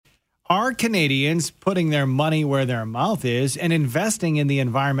Are Canadians putting their money where their mouth is and investing in the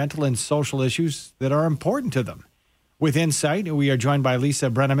environmental and social issues that are important to them? With Insight, we are joined by Lisa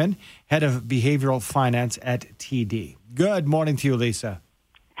Brenneman, Head of Behavioral Finance at TD. Good morning to you, Lisa.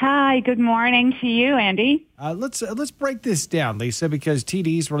 Hi, good morning to you, Andy. Let's break this down, Lisa, because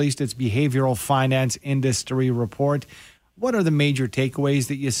TD's released its Behavioral Finance Industry Report. What are the major takeaways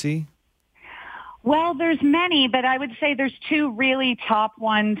that you see? Well, there's many, but I would say there's two really top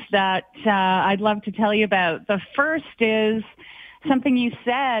ones that I'd love to tell you about. The first is something you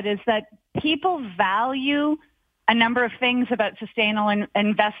said, is that people value a number of things about sustainable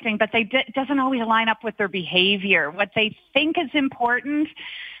investing, but it doesn't always line up with their behavior. What they think is important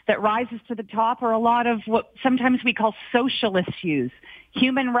that rises to the top are a lot of what sometimes we call social issues: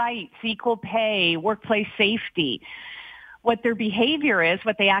 human rights, equal pay, workplace safety. What their behavior is,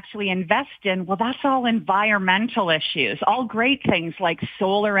 what they actually invest in, well, that's all environmental issues, all great things like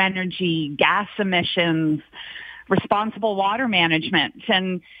solar energy, gas emissions, responsible water management.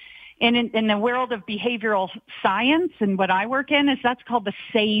 And in the world of behavioral science and what I work in, that's called the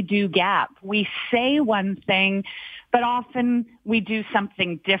say-do gap. We say one thing, but often we do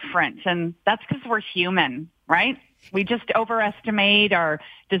something different. And that's because we're human, right? We just overestimate our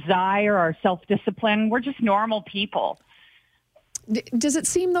desire, our self-discipline. We're just normal people. Does it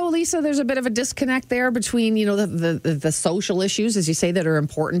seem, though, Lisa, there's a bit of a disconnect there between, the social issues, as you say, that are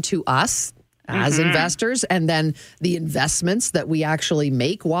important to us as investors, and then the investments that we actually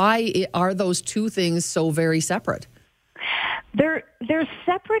make? Why are those two things so very separate? They're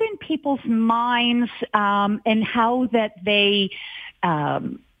separate in people's minds, and how that they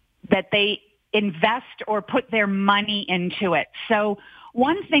invest or put their money into it. So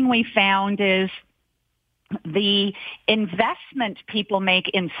one thing we found is the investment people make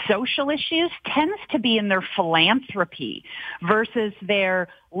in social issues tends to be in their philanthropy versus their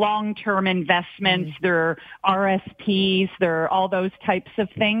long-term investments, their RSPs, their all those types of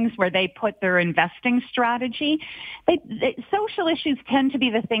things where they put their investing strategy. Social issues tend to be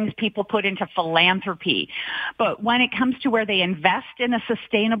the things people put into philanthropy. But when it comes to where they invest in a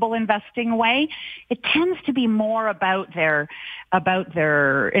sustainable investing way, it tends to be more about their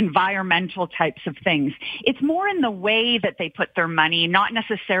environmental types of things. It's more in the way that they put their money, not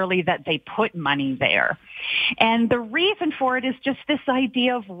necessarily that they put money there. And the reason for it is just this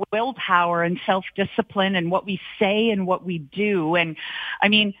idea of willpower and self-discipline and what we say and what we do. And I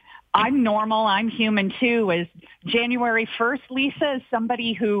mean, I'm normal. I'm human too. As January 1st, Lisa, is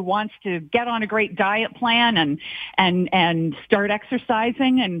somebody who wants to get on a great diet plan and start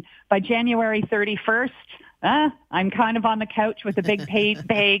exercising. And by January 31st, I'm kind of on the couch with a big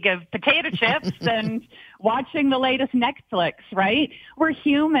bag of potato chips and watching the latest Netflix, right? We're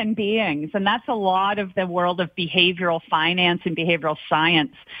human beings, and that's a lot of the world of behavioral finance and behavioral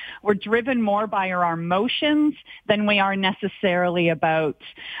science. We're driven more by our emotions than we are necessarily about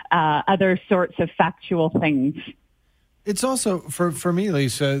other sorts of factual things. It's also, for me,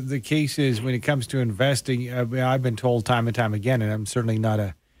 Lisa, the case is when it comes to investing, I've been told time and time again, and I'm certainly not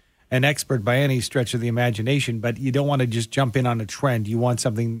an expert by any stretch of the imagination, but you don't want to just jump in on a trend. You want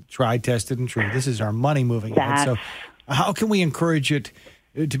something tried, tested, and true. This is our money moving ahead. So how can we encourage it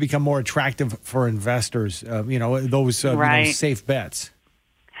to become more attractive for investors, those safe bets?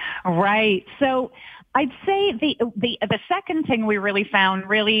 Right. So I'd say the second thing we really found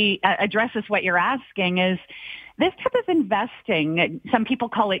really addresses what you're asking is this type of investing. Some people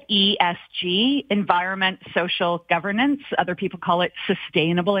call it ESG, environment, social governance. Other people call it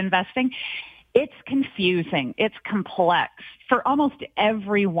sustainable investing. It's confusing. It's complex. For almost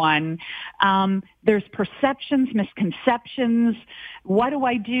everyone, there's perceptions, misconceptions. What do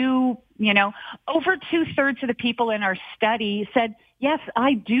I do? Over 2/3 of the people in our study said, yes,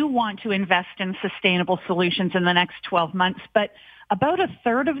 I do want to invest in sustainable solutions in the next 12 months, but about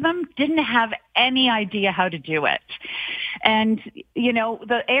 1/3 of them didn't have any idea how to do it. And,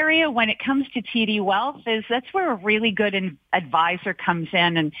 the area when it comes to TD Wealth that's where a really good advisor comes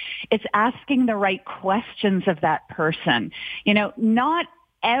in, and it's asking the right questions of that person. Not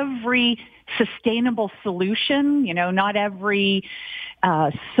every sustainable solution, not every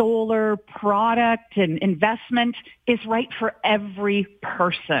solar product and investment is right for every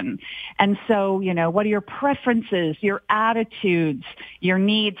person. And so, what are your preferences, your attitudes, your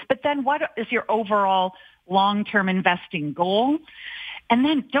needs? But then what is your overall long-term investing goal? And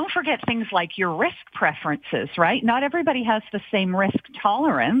then don't forget things like your risk preferences, right? Not everybody has the same risk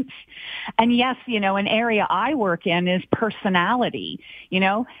tolerance. And yes, an area I work in is personality.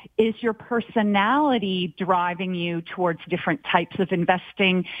 Is your personality driving you towards different types of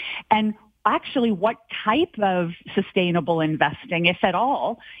investing? And actually what type of sustainable investing, if at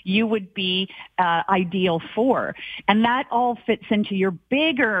all, you would be ideal for. And that all fits into your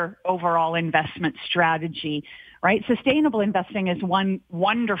bigger overall investment strategy, right? Sustainable investing is one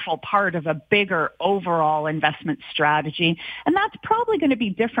wonderful part of a bigger overall investment strategy. And that's probably going to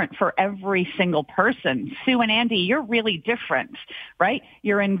be different for every single person. Sue and Andy, you're really different, right?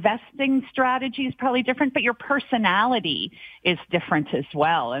 Your investing strategy is probably different, but your personality is different as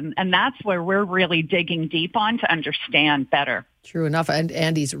well. And that's where we're really digging deep on to understand better. True enough. And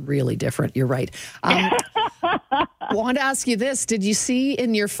Andy's really different. You're right. I want to ask you this. Did you see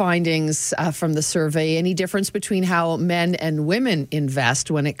in your findings from the survey any difference between how men and women invest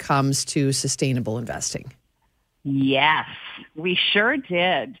when it comes to sustainable investing? Yes, we sure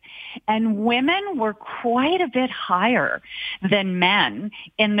did. And women were quite a bit higher than men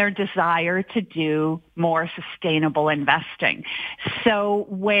in their desire to do more sustainable investing. So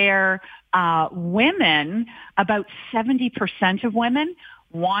where women, about 70% of women,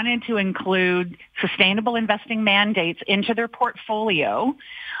 wanted to include sustainable investing mandates into their portfolio,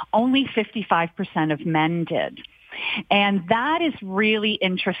 only 55% of men did. And that is really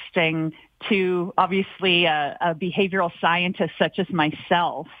interesting to, obviously, a behavioral scientist such as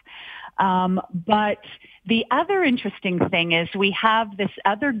myself. But the other interesting thing is we have this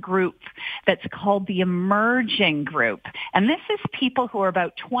other group that's called the emerging group. And this is people who are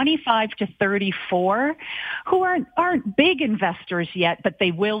about 25 to 34 who aren't big investors yet, but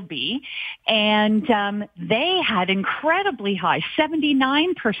they will be. And they had incredibly high,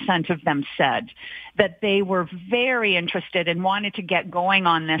 79% of them said that they were very interested and wanted to get going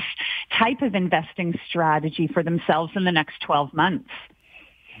on this type of investing strategy for themselves in the next 12 months.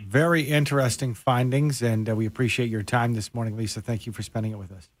 Very interesting findings, and we appreciate your time this morning, Lisa. Thank you for spending it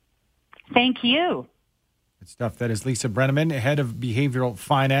with us. Thank you. Good stuff. That is Lisa Brenneman, head of behavioral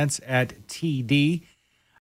finance at TD.